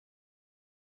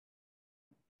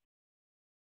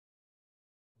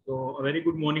So a very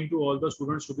good morning to all the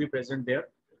students to be present there.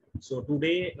 So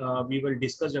today we will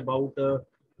discuss about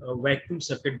vacuum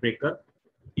circuit breaker.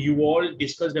 You all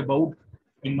discussed about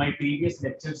in my previous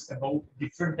lectures about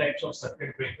different types of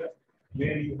circuit breaker,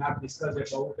 where you have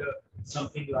discussed about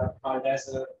something like called as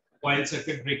a coil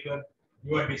circuit breaker.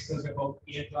 You are discussed about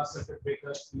air class circuit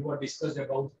breaker. You are discussed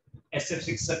about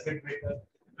SF6 circuit breaker,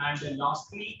 and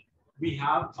lastly we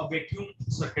have a vacuum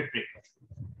circuit breaker.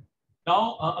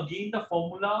 Now, again, the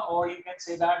formula, or you can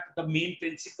say that the main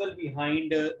principle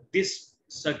behind this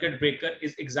circuit breaker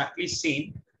is exactly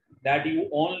same that you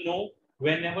all know.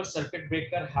 Whenever circuit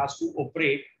breaker has to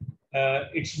operate,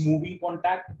 its moving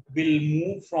contact will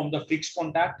move from the fixed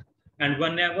contact, and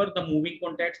whenever the moving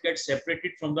contacts get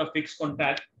separated from the fixed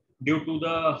contact due to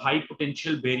the high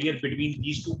potential barrier between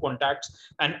these two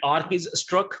contacts, an arc is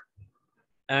struck,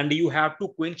 and you have to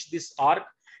quench this arc,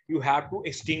 you have to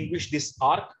extinguish this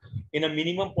arc in a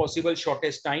minimum possible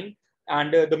shortest time.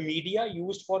 And the media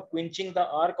used for quenching the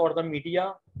arc, or the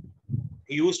media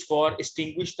used for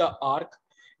extinguish the arc,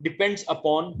 depends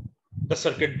upon the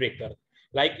circuit breaker.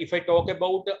 Like if I talk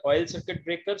about the oil circuit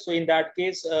breaker, so in that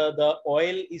case the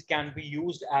oil is can be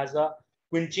used as a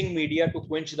quenching media to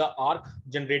quench the arc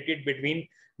generated between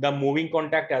the moving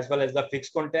contact as well as the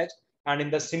fixed contact. And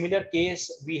in the similar case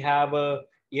we have a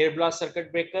air blast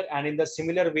circuit breaker, and in the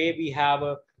similar way we have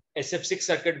a SF6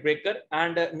 circuit breaker.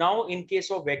 And now in case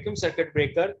of vacuum circuit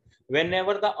breaker,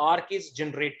 whenever the arc is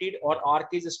generated or arc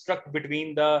is struck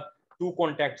between the two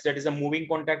contacts, that is a moving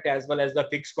contact as well as the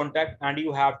fixed contact, and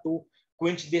you have to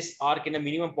quench this arc in a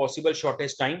minimum possible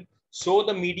shortest time. So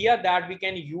the media that we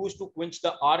can use to quench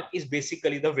the arc is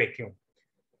basically the vacuum.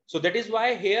 So that is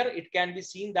why here it can be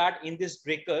seen that in this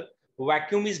breaker,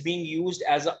 vacuum is being used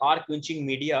as an arc quenching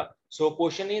media. So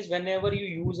question is, whenever you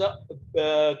use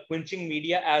a quenching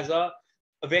media as a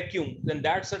vacuum, then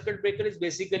that circuit breaker is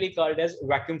basically called as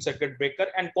vacuum circuit breaker.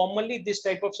 And commonly this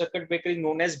type of circuit breaker is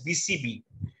known as VCB.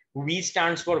 V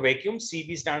stands for vacuum,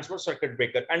 CB stands for circuit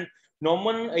breaker. And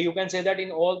normal, you can say that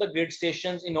in all the grid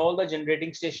stations, in all the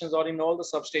generating stations, or in all the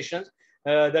substations,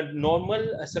 the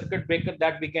normal circuit breaker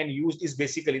that we can use is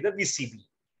basically the VCB.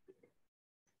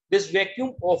 This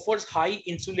vacuum offers high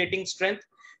insulating strength.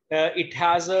 It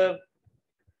has a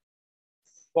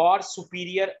far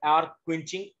superior arc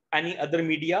quenching any other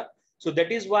media. So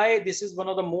that is why this is one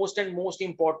of the most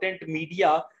important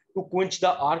media to quench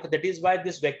the arc. That is why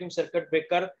this vacuum circuit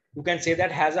breaker, you can say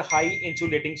that, has a high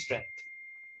insulating strength.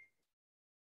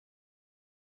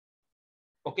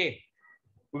 Okay.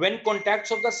 When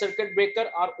contacts of the circuit breaker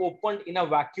are opened in a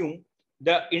vacuum,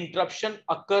 the interruption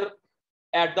occur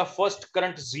at the first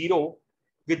current zero,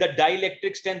 with the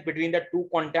dielectric strength between the two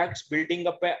contacts building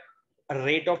up a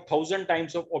rate of 1,000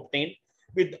 times of obtained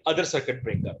with other circuit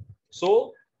breaker.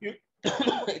 So you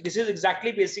this is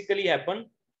exactly basically happen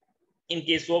in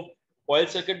case of oil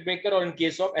circuit breaker or in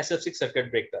case of SF6 circuit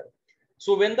breaker.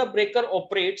 So when the breaker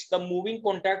operates, the moving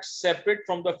contacts separate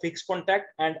from the fixed contact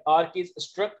and arc is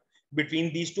struck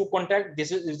between these two contacts.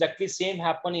 This is exactly same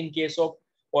happen in case of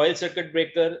oil circuit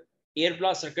breaker, air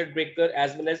blast circuit breaker,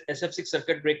 as well as SF6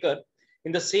 circuit breaker.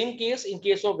 In the same case, in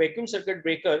case of vacuum circuit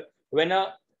breaker, when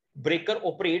a breaker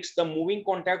operates, the moving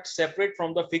contacts separate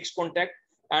from the fixed contact,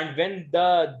 and when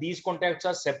these contacts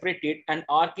are separated, an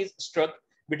arc is struck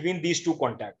between these two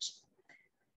contacts.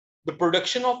 The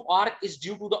production of arc is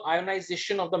due to the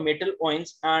ionization of the metal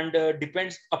ions and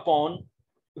depends upon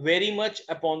very much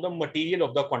upon the material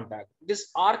of the contact. This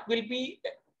arc will be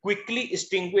quickly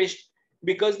extinguished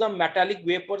because the metallic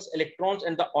vapors, electrons,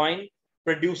 and the ion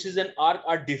produces an arc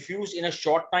are diffused in a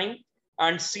short time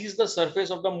and seize the surface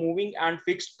of the moving and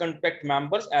fixed contact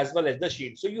members as well as the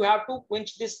sheet. So you have to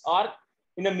quench this arc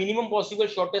in a minimum possible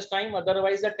shortest time.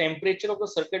 Otherwise, the temperature of the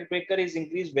circuit breaker is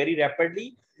increased very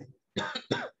rapidly,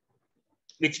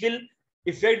 which will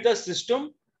affect the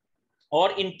system,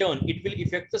 or in turn it will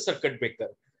affect the circuit breaker.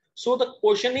 So the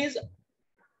question is,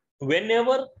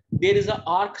 whenever there is an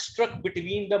arc struck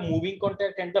between the moving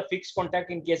contact and the fixed contact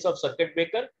in case of circuit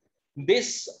breaker,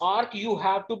 this arc you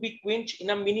have to be quenched in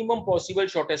a minimum possible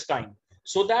shortest time,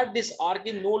 so that this arc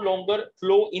will no longer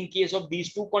flow in case of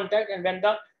these two contacts. And when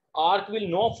the arc will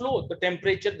no flow, the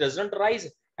temperature doesn't rise,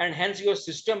 and hence your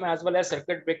system as well as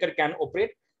circuit breaker can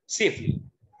operate safely.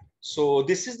 So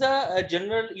this is the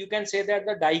general, you can say that,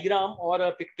 the diagram or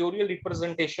a pictorial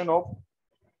representation of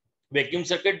vacuum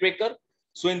circuit breaker.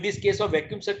 So in this case of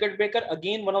vacuum circuit breaker,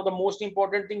 again, one of the most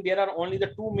important thing, there are only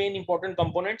the two main important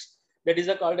components, that is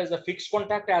called as the fixed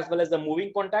contact as well as the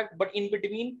moving contact. But in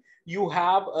between, you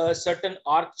have a certain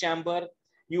arc chamber,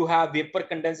 you have vapor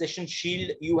condensation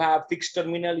shield, you have fixed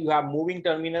terminal, you have moving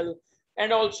terminal.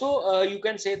 And also you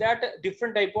can say that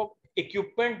different type of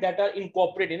equipment that are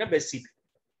incorporated in a VCB.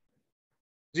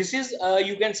 This is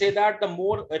you can say that the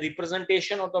more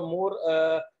representation or the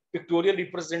more pictorial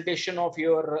representation of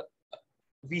your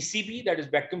VCB, that is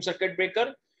vacuum circuit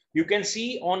breaker. You can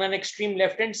see on an extreme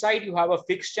left hand side you have a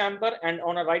fixed chamber, and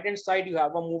on a right hand side you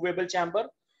have a movable chamber,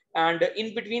 and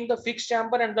in between the fixed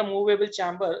chamber and the movable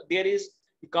chamber there is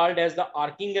called as the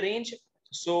arcing range.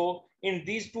 So in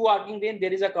these two arcing range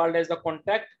there is a called as the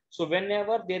contact. So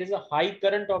whenever there is a high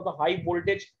current or the high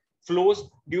voltage flows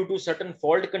due to certain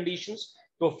fault conditions,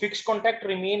 so fixed contact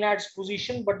remain at its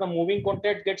position, but the moving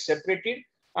contact gets separated.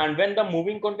 And when the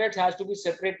moving contact has to be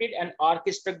separated, an arc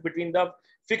is struck between the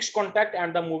fixed contact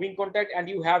and the moving contact, and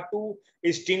you have to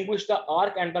extinguish the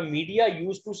arc, and the media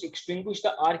used to extinguish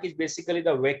the arc is basically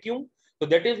the vacuum. So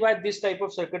that is why this type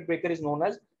of circuit breaker is known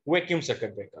as vacuum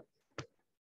circuit breaker.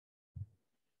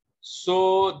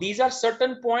 So these are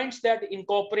certain points that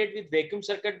incorporate with vacuum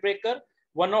circuit breaker.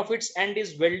 One of its end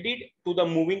is welded to the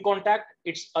moving contact.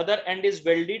 Its other end is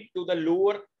welded to the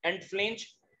lower end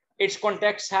flange. Its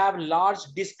contacts have large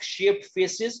disc-shaped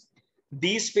faces.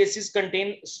 These faces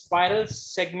contain spiral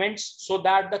segments so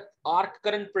that the arc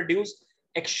current produces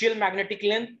axial magnetic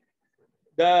length.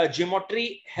 The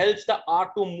geometry helps the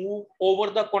arc to move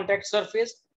over the contact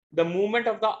surface. The movement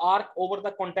of the arc over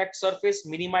the contact surface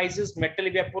minimizes metal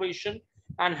evaporation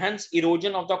and hence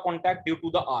erosion of the contact due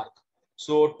to the arc.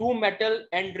 So two metal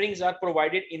end rings are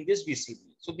provided in this VCB.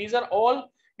 So these are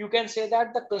all, you can say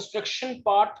that the construction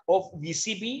part of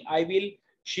VCB. I will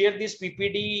share this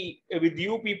PPT with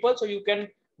you people, so you can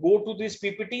go to this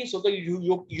PPT so that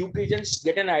you can just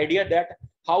get an idea that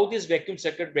how this vacuum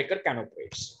circuit breaker can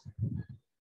operate.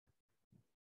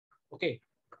 Okay,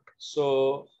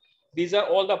 so these are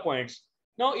all the points.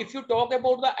 Now, if you talk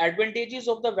about the advantages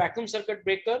of the vacuum circuit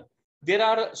breaker, there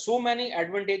are so many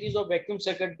advantages of vacuum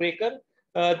circuit breaker.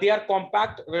 They are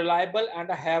compact, reliable, and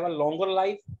have a longer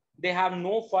life. They have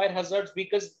no fire hazards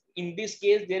because in this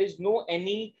case, there is no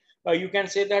any, you can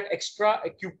say that extra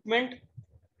equipment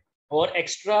or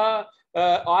extra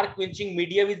arc quenching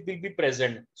media will be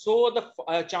present. So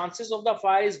the chances of the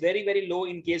fire is very, very low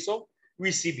in case of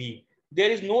VCB. There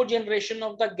is no generation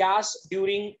of the gas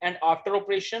during and after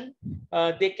operation.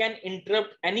 They can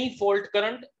interrupt any fault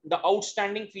current. The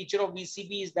outstanding feature of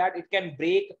VCB is that it can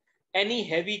break any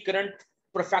heavy current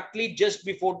perfectly just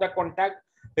before the contact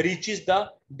reaches the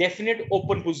definite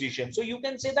open position. So you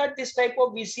can say that this type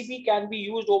of VCB can be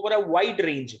used over a wide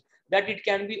range, that it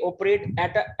can be operated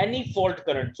at any fault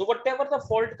current. So whatever the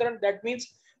fault current, that means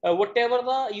whatever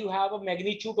the you have a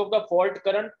magnitude of the fault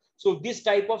current, so this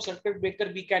type of circuit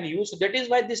breaker we can use. So that is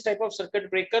why this type of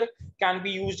circuit breaker can be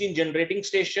used in generating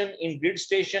station, in grid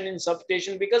station, in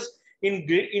substation, because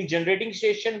in generating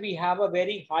station we have a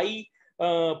very high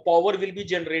power will be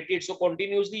generated. So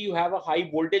continuously you have a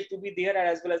high voltage to be there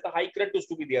as well as the high current is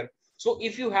to be there. So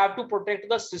if you have to protect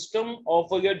the system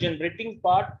of your generating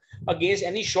part against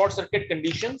any short circuit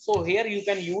condition, so here you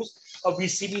can use a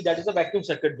VCB, that is a vacuum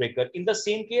circuit breaker. In the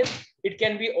same case, it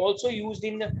can be also used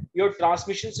in your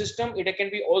transmission system. It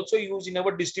can be also used in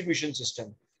our distribution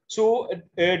system. So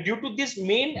due to this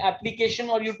main application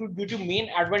or due to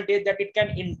main advantage that it can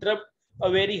interrupt a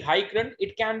very high current,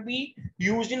 it can be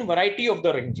used in variety of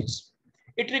the ranges.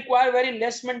 It requires very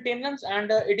less maintenance and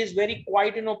it is very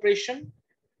quiet in operation.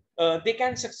 They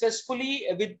can successfully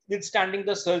withstanding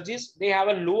the surges. They have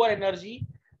a lower energy.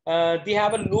 They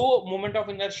have a low moment of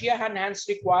inertia and hence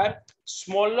require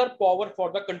smaller power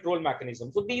for the control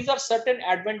mechanism. So these are certain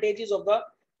advantages of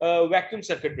the vacuum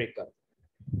circuit breaker.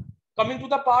 Coming to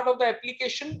the part of the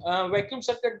application, vacuum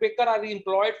circuit breaker are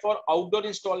employed for outdoor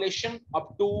installation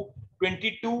up to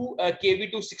 22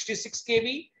 kV to 66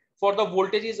 kV. For the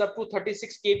voltages up to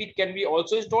 36 kV, it can be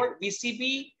also installed.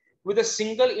 VCB with a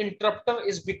single interrupter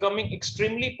is becoming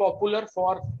extremely popular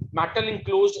for metal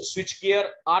enclosed switchgear,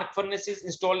 arc furnaces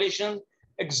installation,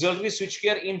 auxiliary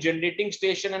switchgear in generating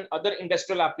station and other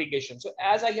industrial applications. So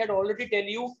as I had already tell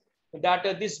you that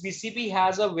this VCB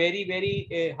has a very,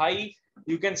 very high,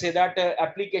 you can say that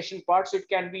application parts. So it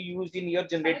can be used in your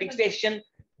generating station,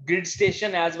 grid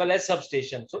station, as well as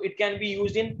substation. So it can be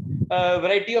used in a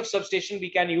variety of substation.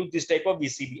 We can use this type of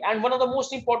VCB. And one of the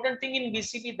most important thing in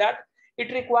VCB that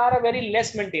it require a very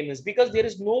less maintenance because there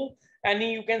is no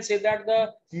any, you can say that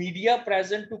the media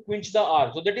present to quench the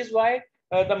arc. So that is why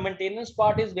the maintenance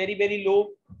part is very, very low.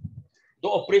 The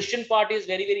operation part is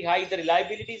very, very high. The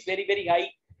reliability is very, very high.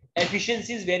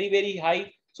 Efficiency is very, very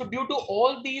high. So due to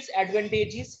all these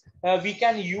advantages, we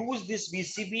can use this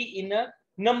VCB in a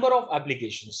number of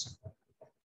applications.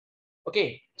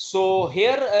 Okay, so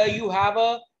here you have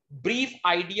a brief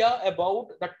idea about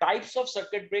the types of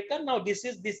circuit breaker. Now this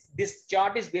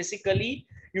chart is basically,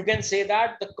 you can say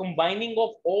that the combining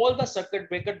of all the circuit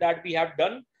breaker that we have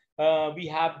done. We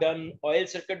have done oil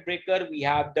circuit breaker, we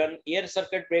have done air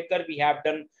circuit breaker, we have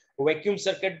done vacuum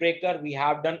circuit breaker, we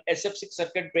have done SF6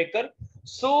 circuit breaker.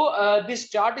 So this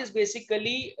chart is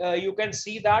basically, you can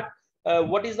see that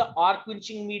what is the arc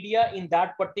quenching media in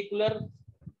that particular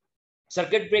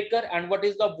circuit breaker and what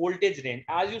is the voltage range.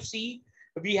 As you see,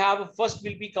 we have first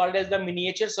will be called as the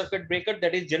miniature circuit breaker,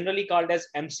 that is generally called as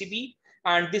MCB.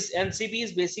 And this MCB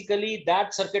is basically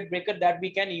that circuit breaker that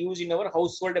we can use in our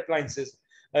household appliances.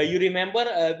 You remember,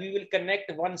 we will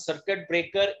connect one circuit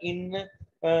breaker in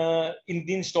the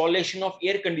installation of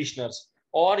air conditioners,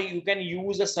 or you can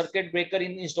use a circuit breaker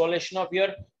in installation of your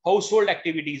household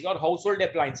activities or household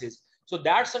appliances. So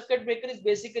that circuit breaker is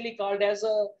basically called as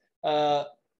a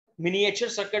miniature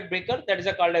circuit breaker, that is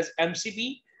called as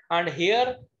MCB. And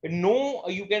here, no,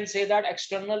 you can say that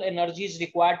external energy is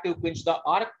required to quench the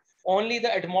arc. Only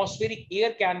the atmospheric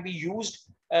air can be used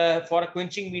for a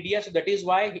quenching media. So that is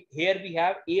why here we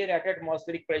have air at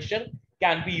atmospheric pressure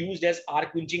can be used as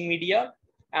arc quenching media.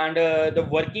 And the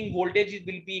working voltage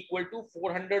will be equal to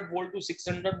 400 volt to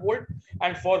 600 volt.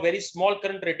 And for very small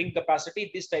current rating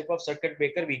capacity, this type of circuit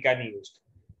breaker we can use.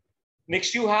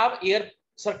 Next, you have air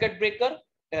circuit breaker.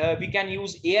 We can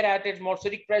use air at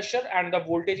atmospheric pressure, and the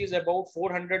voltage is about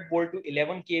 400 volt to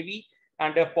 11 kV,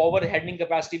 and the power handling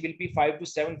capacity will be 5 to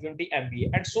 720 MVA,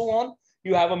 and so on.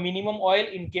 You have a minimum oil.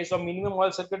 In case of minimum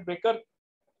oil circuit breaker,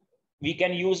 we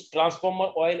can use transformer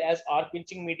oil as arc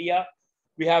quenching media.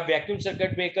 We have vacuum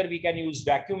circuit breaker. We can use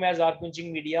vacuum as arc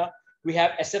quenching media. We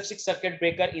have SF6 circuit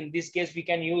breaker. In this case, we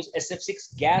can use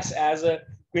SF6 gas as a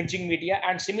quenching media.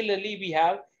 And similarly, we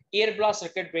have air blast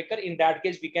circuit breaker. In that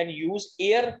case, we can use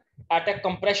air at a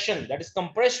compression, that is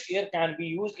compressed air can be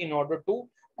used in order to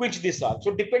quench this arc.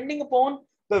 So depending upon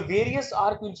the various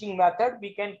arc quenching method,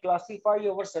 we can classify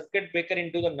our circuit breaker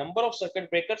into the number of circuit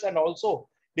breakers, and also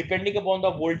depending upon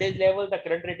the voltage level, the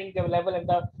current rating level, and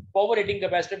the power rating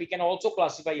capacitor, we can also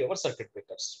classify our circuit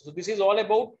breakers. So this is all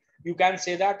about, you can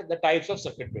say that, the types of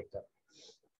circuit breaker.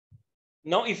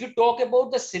 Now, if you talk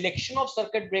about the selection of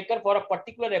circuit breaker for a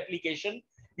particular application,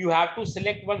 you have to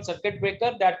select one circuit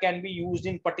breaker that can be used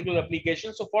in particular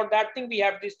application. So for that thing, we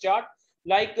have this chart.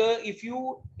 Like if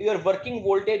your working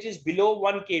voltage is below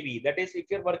 1 kV, that is, if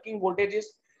your working voltage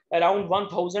is around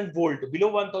 1000 volt, below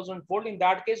 1000 volt, in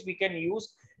that case, we can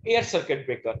use air circuit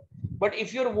breaker. But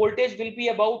if your voltage will be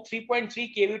about 3.3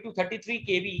 kV to 33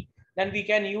 kV, then we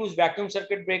can use vacuum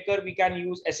circuit breaker, we can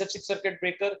use SF6 circuit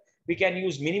breaker, we can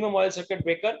use minimum oil circuit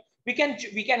breaker. We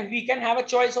can have a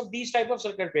choice of these type of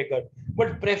circuit breaker,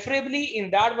 but preferably in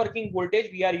that working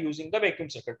voltage, we are using the vacuum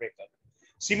circuit breaker.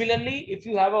 Similarly, if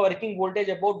you have a working voltage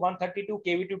about 132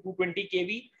 kV to 220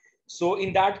 kV, so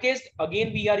in that case,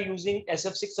 again, we are using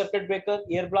SF6 circuit breaker,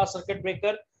 air blast circuit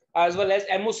breaker, as well as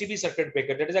MOCB circuit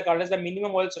breaker. That is called as the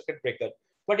minimum oil circuit breaker.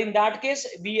 But in that case,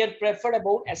 we are preferred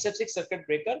about SF6 circuit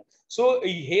breaker. So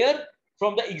here,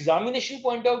 from the examination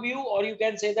point of view, or you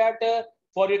can say that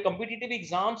for your competitive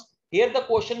exams, here the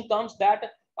question comes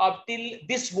that up till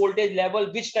this voltage level,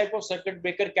 which type of circuit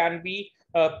breaker can be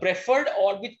preferred,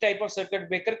 or which type of circuit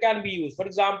breaker can be used. For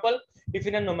example, if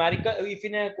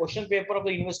in a question paper of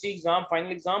the university exam,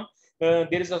 final exam, there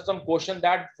is some question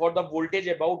that for the voltage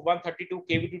about 132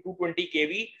 kV to 220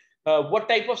 kV, what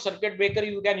type of circuit breaker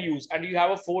you can use, and you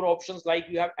have 4 options, like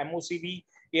you have MOCB,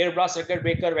 air blast circuit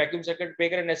breaker, vacuum circuit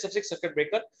breaker, and SF6 circuit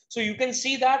breaker. So you can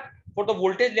see that for the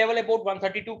voltage level about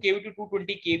 132 kV to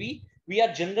 220 kV, we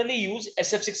are generally use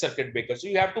SF6 circuit breaker. So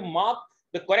you have to mark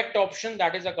the correct option,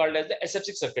 that is called as the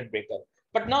SF6 circuit breaker.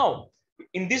 But now,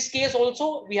 in this case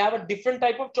also, we have a different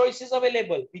type of choices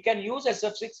available. We can use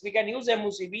SF6, we can use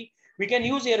MOCB, we can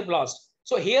use air blast.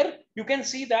 So here you can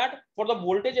see that for the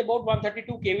voltage about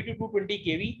 132 kV to 220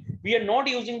 kV, we are not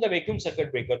using the vacuum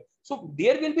circuit breaker. So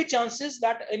there will be chances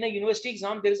that in a university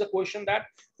exam, there is a question that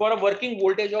for a working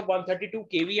voltage of 132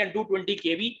 kV and 220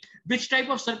 kV, which type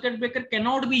of circuit breaker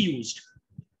cannot be used?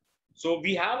 So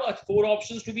we have 4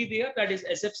 options to be there, that is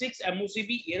SF6,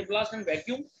 MOCB, air blast, and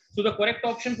vacuum. So the correct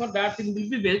option for that thing will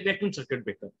be vacuum circuit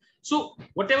breaker. So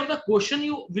whatever the question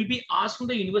you will be asked from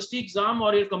the university exam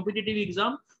or your competitive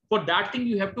exam, for that thing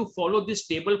you have to follow this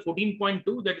table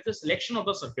 14.2, that is the selection of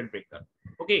the circuit breaker.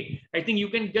 Okay, I think you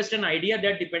can get an idea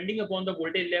that depending upon the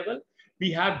voltage level,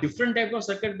 we have different type of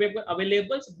circuit breaker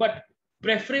available, but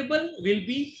preferable will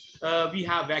be we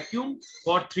have vacuum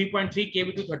for 3.3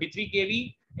 kV to 33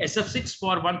 kV, SF6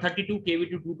 for 132 kV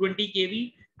to 220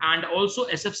 kV, and also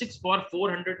SF6 for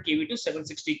 400 kV to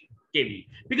 760 kV.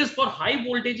 Because for high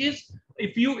voltages,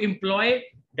 if you employ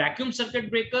vacuum circuit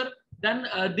breaker, then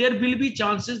there will be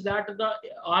chances that the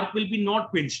arc will be not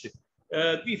quenched.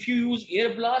 If you use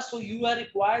air blast, so you are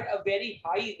required a very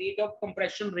high rate of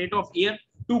compression rate of air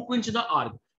to quench the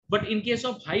arc. But in case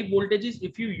of high voltages,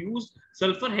 if you use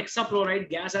sulfur hexafluoride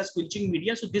gas as quenching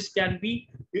media, so this can be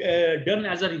done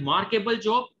as a remarkable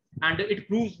job, and it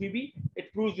proves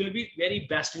will be very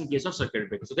best in case of circuit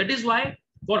breaker. So that is why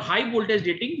for high voltage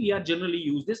rating, we are generally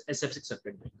use this SF6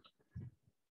 circuit breaker.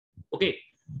 Okay.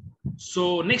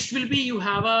 So next will be you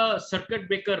have a circuit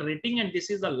breaker rating, and this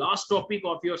is the last topic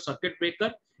of your circuit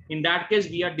breaker. In that case,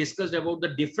 we are discussed about the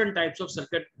different types of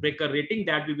circuit breaker rating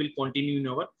that we will continue in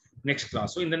our next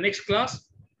class. So in the next class,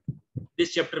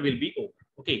 this chapter will be over.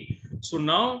 Okay. So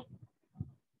now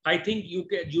I think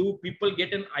you people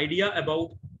get an idea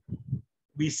about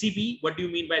VCB. What do you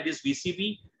mean by this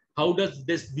VCB? How does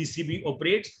this VCB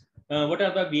operates? What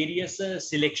are the various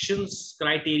selections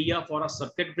criteria for a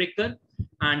circuit breaker?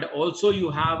 And also you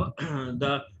have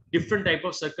the different type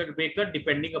of circuit breaker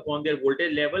depending upon their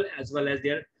voltage level as well as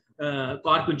their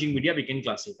car quenching media we can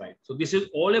classify. So this is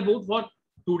all about what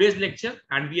today's lecture,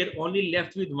 and we are only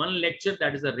left with one lecture,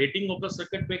 that is the rating of the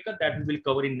circuit breaker, that we will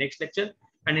cover in next lecture.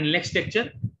 And in next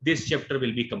lecture, this chapter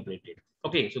will be completed.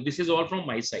 Okay, so this is all from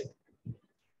my side.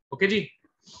 Okay, ji.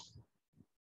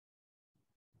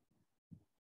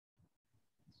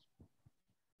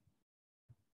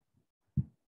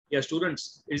 Yeah,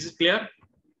 students, is it clear?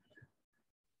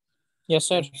 Yes,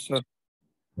 sir. Sure.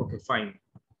 Okay, fine.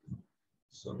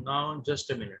 So now just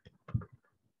a minute.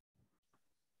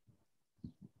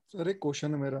 Sir एक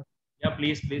question है मेरा. Yeah,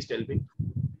 please tell me.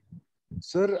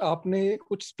 Sir आपने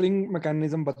कुछ spring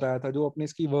mechanism बताया था, जो आपने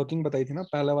इसकी वर्किंग बताई थी ना,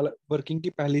 पहला वाला वर्किंग की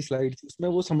पहली स्लाइड थी, उसमें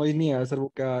वो समझ नहीं आया सर, वो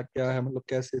क्या है, मतलब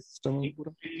कैसे सिस्टम है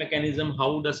पूरा. Spring mechanism,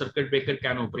 how the circuit breaker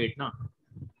can operate ना.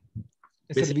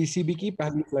 सर VCB की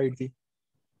पहली स्लाइड थी.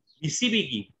 VCB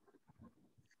की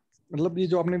मतलब ये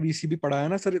जो आपने VCB पढ़ाया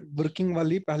ना सर, वर्किंग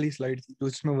वाली पहली स्लाइड थी, जो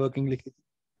इसमें वर्किंग लिखी थी,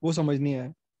 वो समझ नहीं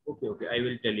आया. Okay, I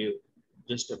will tell you.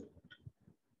 Just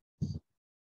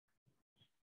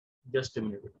a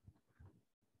minute.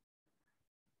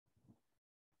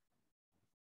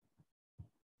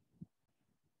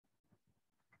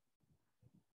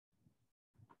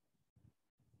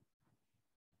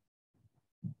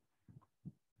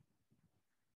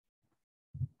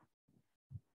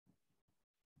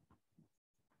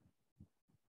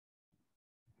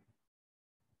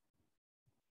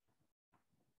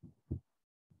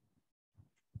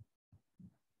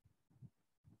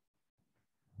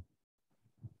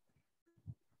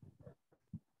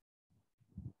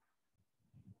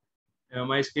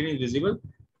 My screen is visible.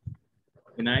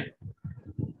 Vinayak.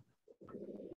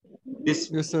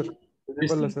 This. Yes, sir.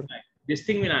 Visible, sir. This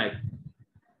thing, Vinayak.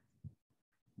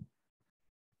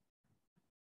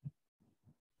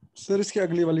 Sir, इसकी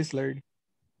अगली वाली slide.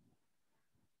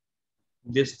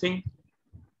 This thing.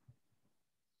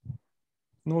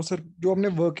 No sir, जो हमने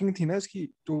वर्किंग थी ना इसकी,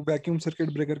 जो वैक्यूम सर्किट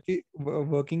ब्रेकर की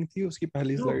वर्किंग थी, उसकी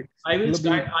पहली slide. I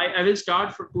will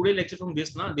start for today lecture from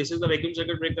this ना. This is the vacuum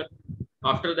circuit breaker.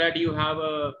 After that you have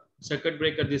a circuit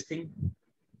breaker, this thing.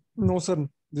 No sir,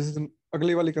 this is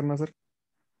अगली वाली करना sir.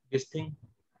 This thing.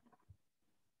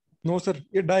 No sir,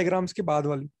 ये diagrams के बाद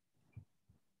वाली.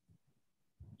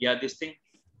 Yeah, this thing.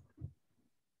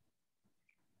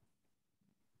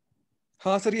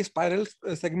 हाँ sir, ये स्पाइरल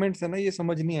सेगमेंट्स है ना, ये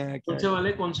समझ नहीं आया क्या.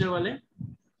 कौन से वाले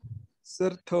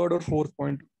सर थर्ड और फोर्थ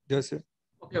पॉइंट जैसे.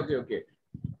 Okay.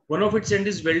 One of its end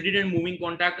is welded and moving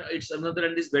contact. Its another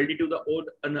end is welded to the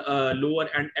lower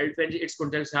and L-flange. Its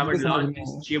contacts have a large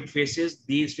shaped faces.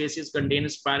 These faces contain a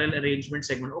spiral arrangement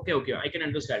segment. Okay, I can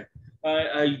understand.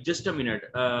 Just a minute.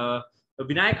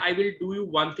 Vinayak, I will do you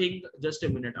one thing. Just a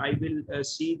minute. I will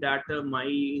see that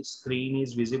my screen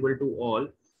is visible to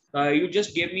all. You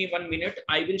just give me 1 minute.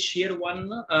 I will share one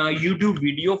YouTube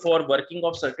video for working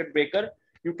of circuit breaker.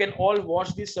 You can all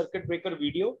watch this circuit breaker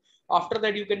video. After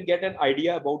that, you can get an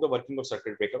idea about the working of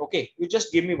circuit breaker. Okay, you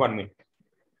just give me 1 minute.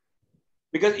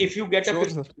 Because if you get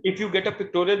a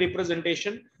pictorial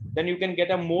representation, then you can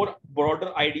get a more broader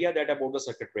idea that about the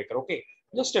circuit breaker. Okay,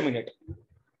 just a minute.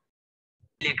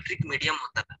 Electric medium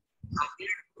होता है.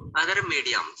 Other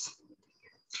mediums,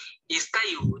 इसका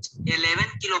use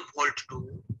 11 kilo volt to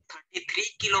 33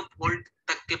 kilo volt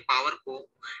तक के power को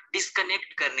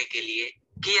disconnect करने के लिए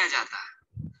किया जाता है.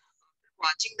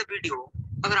 वाचिंग द वीडियो,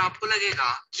 अगर आपको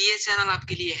लगेगा कि ये चैनल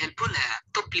आपके लिए हेल्पफुल है,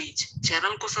 तो प्लीज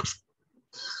चैनल को सब्सक्राइब,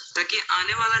 ताकि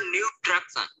आने वाला new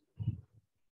introduction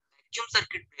vacuum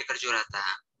circuit breaker जो रहता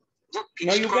है वो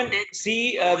fixed contact C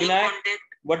Vinayak,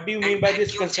 what do you mean by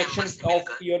this construction of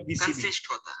your VCB?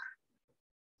 Consist होता है.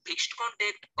 फिक्स्ड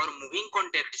कॉन्टैक्ट और मूविंग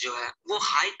कॉन्टैक्ट जो है वो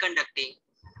हाई कंडक्टिंग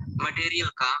मटेरियल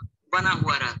का बना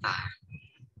हुआ रहता है।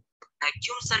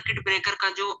 वैक्यूम सर्किट ब्रेकर का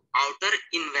जो आउटर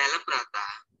इन्वेलप रहता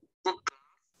है वो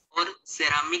ग्लास और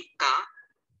सेरामिक का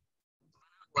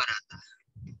बना हुआ रहता है।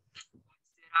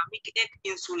 सेरामिक एक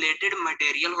इंसुलेटेड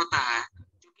मटेरियल होता है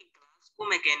जो कि ग्लास को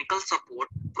मैकेनिकल सपोर्ट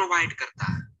प्रोवाइड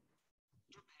करता है।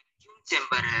 जो वैक्यूम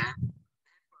चेंबर है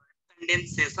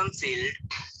condensation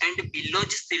shield and billows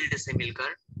shield से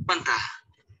मिलकर बनता है।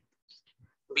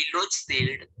 बिलोज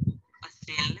शील्ड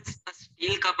स्टेनलेस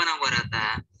स्टील का बना हुआ रहता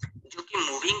है जो कि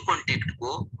मूविंग कॉन्टैक्ट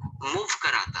को मूव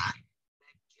कराता है।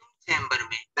 वैक्यूम चैम्बर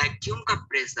में वैक्यूम का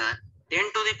प्रेशर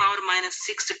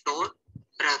 10⁻⁻⁶ टोर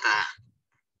रहता है।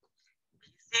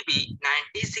 पीसीबी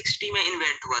 1960 में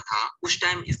इन्वेंट हुआ था। उस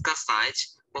टाइम इसका साइज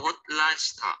बहुत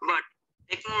लार्ज था, बट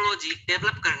टेक्नोलॉजी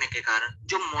डेवलप करने के कारण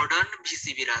जो मॉडर्न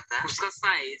पीसीबी रहता है उसका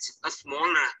साइज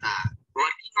स्मॉल रहता है।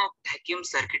 Working of vacuum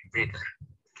circuit breaker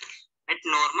eight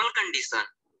normal condition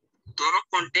दोनों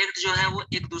कॉन्टैक्ट जो है वो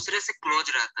एक दूसरे से क्लोज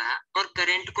रहता है और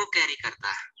करंट को कैरी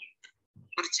करता है।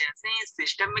 और जैसे ही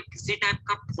सिस्टम में किसी टाइप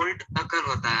का फॉल्ट अकर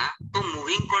होता है तो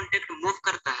मूविंग कॉन्टैक्ट मूव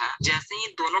करता है। जैसे ही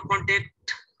दोनों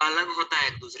कॉन्टैक्ट अलग होता है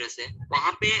एक दूसरे से,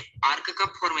 वहां पे आर्क का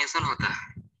फॉर्मेशन होता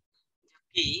है।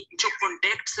 जबकि जो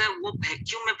कॉन्टैक्ट्स है वो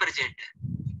वैक्यूम में प्रेजेंट है,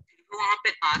 फिर वहां पे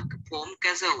आर्क फॉर्म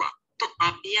कैसे हुआ? तो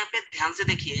आप यहाँ पे ध्यान से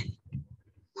देखिए,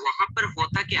 वहां पर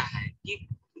होता क्या है कि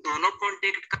दोनों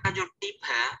कॉन्टैक्ट का जो टिप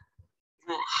है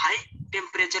वो हाई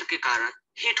टेम्परेचर के कारण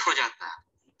हीट हो जाता है।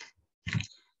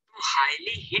 तो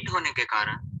हाईली हीट होने के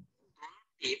कारण दोनों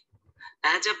tip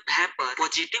as a vapour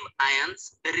positive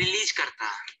ions release करता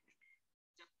है।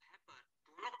 जब वेपर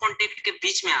दोनों कॉन्टैक्ट के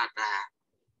बीच में आता है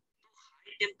तो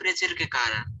हाई टेम्परेचर के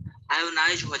कारण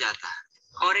आयोनाइज हो जाता है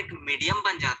और एक मीडियम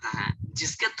बन जाता है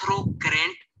जिसके थ्रू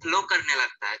करंट फ्लो करने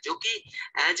लगता है, जो कि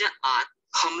एज अ आर्क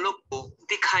हम लोग को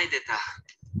दिखाई देता है।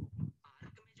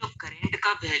 आर्क में जो करंट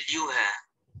का वैल्यू है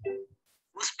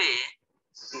उस पे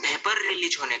वेपर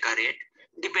रिलीज होने का रेट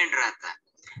डिपेंड रहता है।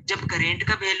 जब करंट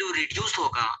का वैल्यू रिड्यूस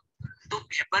होगा तो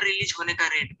वेपर रिलीज होने का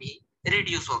रेट भी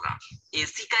रिड्यूस होगा।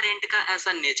 एसी करंट का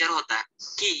ऐसा नेचर होता है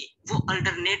कि वो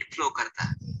अल्टरनेट फ्लो करता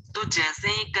है। तो जैसे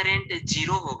ही करंट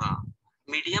जीरो होगा,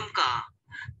 मीडियम का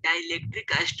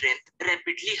डाइलेक्ट्रिक स्ट्रेंथ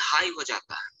रैपिडली हाई हो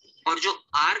जाता है और जो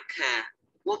आर्क है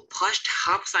वो फर्स्ट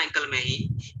हाफ साइकिल में ही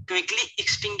क्विकली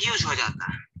एक्सटिंग्विश हो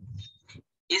जाता है।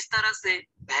 इस तरह से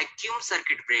वैक्यूम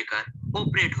सर्किट ब्रेकर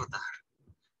ऑपरेट होता है।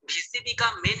 वीसीबी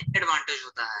का मेन एडवांटेज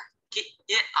होता है कि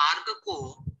ये आर्क को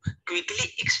क्विकली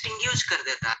एक्सटिंग्विश कर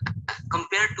देता है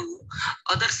compare to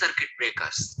other circuit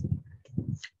breakers.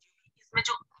 इसमें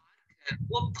जो आर्क है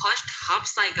वो फर्स्ट हाफ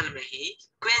साइकिल में ही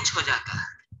क्वेंच हो जाता है।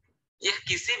 यह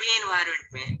किसी भी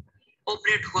एनवायरनमेंट में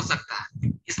ऑपरेट हो सकता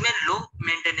है। इसमें लो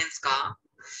मेंटेनेंस का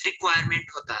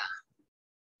रिक्वायरमेंट होता है।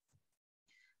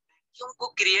 वैक्यूम को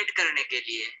क्रिएट करने के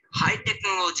लिए हाई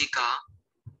टेक्नोलॉजी का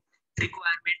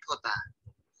रिक्वायरमेंट होता है।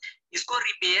 इसको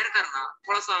रिपेयर करना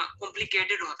थोड़ा सा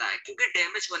कॉम्प्लिकेटेड होता है क्योंकि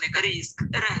डैमेज होने का रिस्क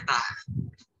रहता है।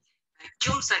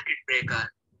 Vacuum circuit breaker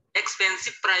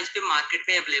expensive price पे मार्केट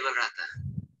में अवेलेबल रहता है।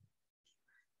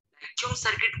 वैक्यूम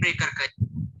सर्किट ब्रेकर का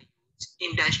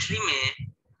इंडस्ट्री में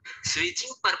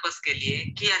स्विचिंग पर्पस के लिए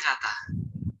किया जाता है।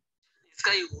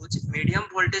 इसका यूज मीडियम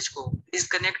वोल्टेज को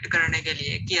डिस्कनेक्ट करने के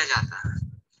लिए किया जाता है।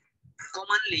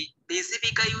 कॉमनली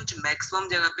पीसीबी का यूज मैक्सिमम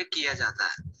जगह पे किया जाता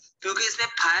है क्योंकि इसमें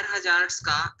फायर हजार्ड्स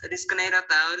का रिस्क नहीं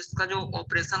रहता है और इसका जो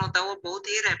ऑपरेशन होता है वो बहुत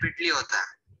ही रैपिडली होता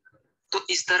है। तो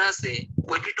इस तरह से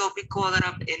कोई भी टॉपिक को अगर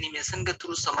आप एनिमेशन के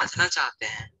थ्रू समझना चाहते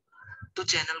हैं तो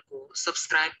चैनल को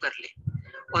सब्सक्राइब कर ले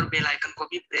और बेल आइकन को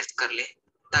भी प्रेस कर ले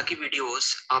ताकि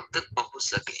वीडियोस आप तक पहुंच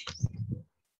सके।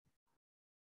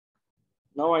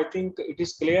 Now I think it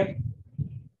is clear.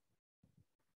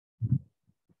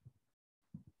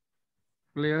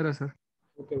 Clear है sir.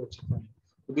 Okay, fine.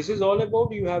 So this is all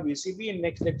about you have VCB. In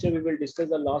next lecture we will discuss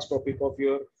the last topic of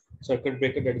your circuit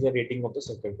breaker, that is the rating of the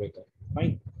circuit breaker.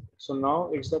 Fine. So now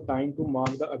it's the time to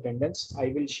mark the attendance. I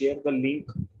will share the link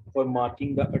for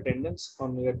marking the attendance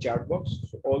on your chat box.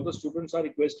 So all the students are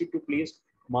requested to please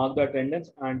mark the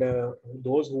attendance, and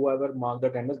those whoever mark the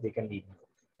attendance they can leave.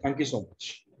 Thank you so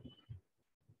much.